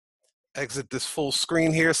exit this full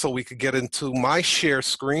screen here so we could get into my share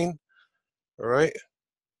screen. All right.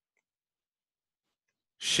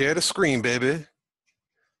 Share the screen, baby.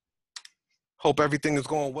 Hope everything is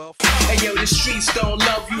going well. Hey yo, the streets don't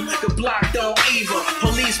love you, the block don't either.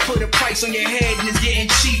 Police put a price on your head and it's getting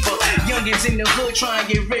cheaper. Youngins in the hood trying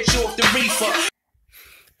to get rich off the reefer.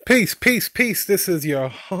 Peace, peace, peace. This is your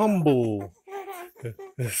humble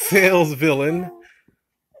sales villain,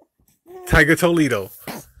 Tiger Toledo.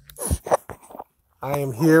 I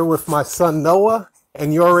am here with my son Noah,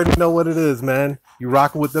 and you already know what it is, man. You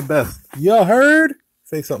rocking with the best. You heard?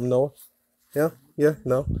 Say something, Noah. Yeah,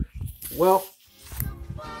 no. Well,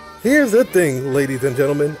 here's the thing, ladies and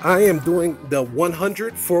gentlemen. I am doing the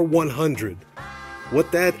 100 for 100.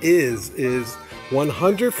 What that is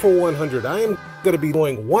 100 for 100. I am going to be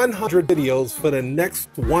doing 100 videos for the next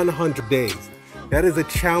 100 days. That is a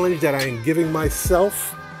challenge that I am giving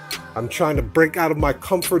myself. I'm trying to break out of my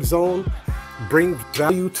comfort zone, bring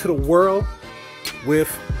value to the world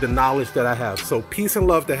with the knowledge that I have. So peace and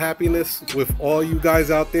love to happiness with all you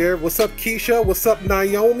guys out there. What's up, Keisha? What's up,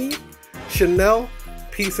 Naomi? Chanel?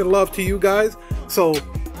 Peace and love to you guys. So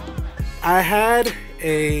I had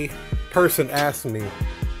a person ask me,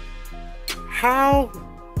 how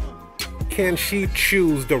can she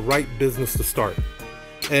choose the right business to start?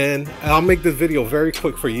 And I'll make this video very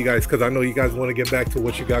quick for you guys because I know you guys want to get back to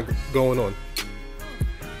what you got going on.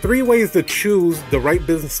 3 ways to choose the right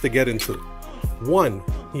business to get into. 1,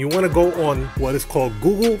 you want to go on what is called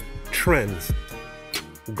Google Trends.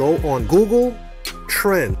 Go on Google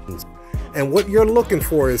Trends. And what you're looking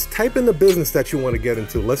for is type in the business that you want to get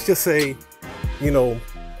into. Let's just say,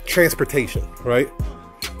 transportation, right?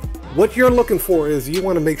 What you're looking for is you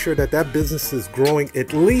want to make sure that that business is growing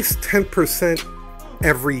at least 10%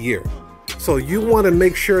 every year. So you want to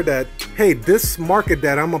make sure that, hey, this market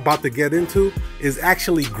that I'm about to get into is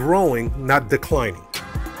actually growing, not declining,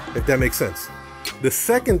 if that makes sense. The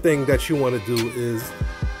second thing that you want to do is,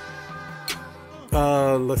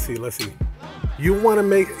 let's see. You want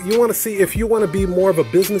to see if you want to be more of a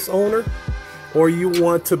business owner or you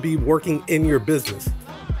want to be working in your business.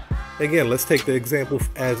 Again, let's take the example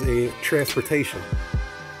as a transportation.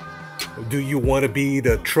 Do you want to be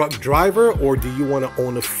the truck driver or do you want to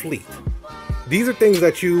own a fleet? These are things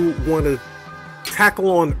that you want to tackle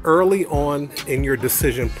on early on in your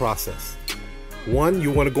decision process. 1, you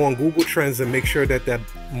want to go on Google Trends and make sure that that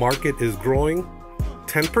market is growing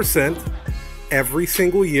 10% every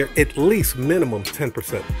single year, at least minimum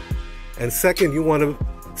 10%. And second, you want to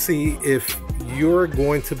see if you're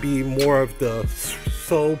going to be more of the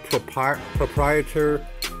sole proprietor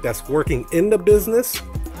that's working in the business,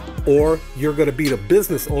 or you're going to be the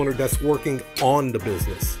business owner that's working on the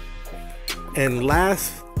business. And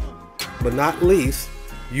last but not least,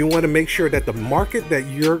 you want to make sure that the market that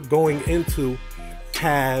you're going into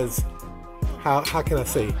has, how can I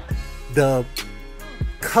say, the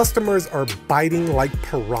customers are biting like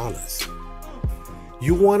piranhas.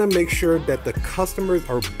 You want to make sure that the customers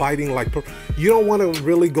are biting like you don't want to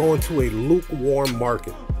really go into a lukewarm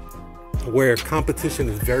market where competition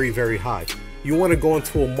is very, very high. You want to go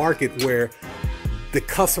into a market where the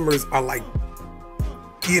customers are like,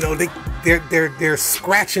 they're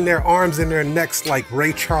scratching their arms and their necks like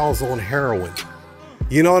Ray Charles on heroin.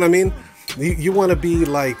 You know what I mean? You want to be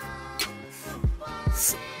like,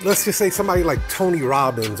 let's just say somebody like Tony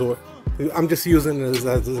Robbins, or I'm just using this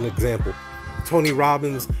as an example. Tony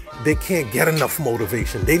Robbins, they can't get enough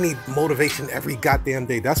motivation. They need motivation every goddamn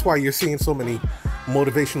day. That's why you're seeing so many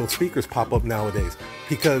motivational speakers pop up nowadays,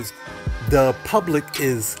 because the public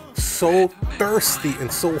is so thirsty and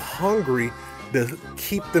so hungry to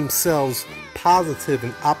keep themselves positive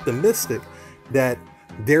and optimistic that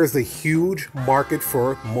there's a huge market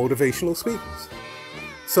for motivational speakers.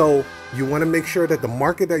 So you want to make sure that the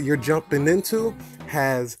market that you're jumping into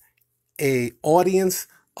has an audience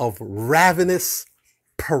of ravenous,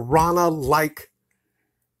 piranha-like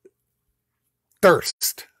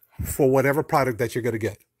thirst for whatever product that you're going to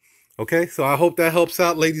get. Okay, so I hope that helps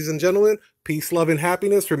out, ladies and gentlemen. Peace, love, and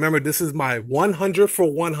happiness. Remember, this is my 100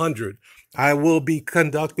 for 100. I will be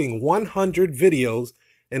conducting 100 videos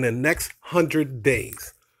in the next 100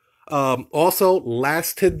 days. Also,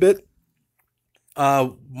 last tidbit,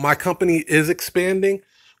 my company is expanding.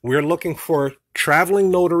 We're looking for traveling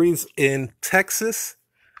notaries in Texas.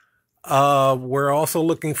 We're also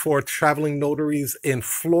looking for traveling notaries in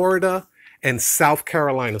Florida and South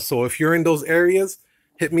Carolina. So if you're in those areas,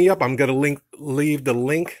 hit me up. I'm going to leave the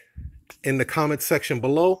link in the comment section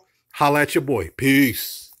below. Holla at your boy.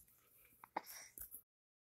 Peace.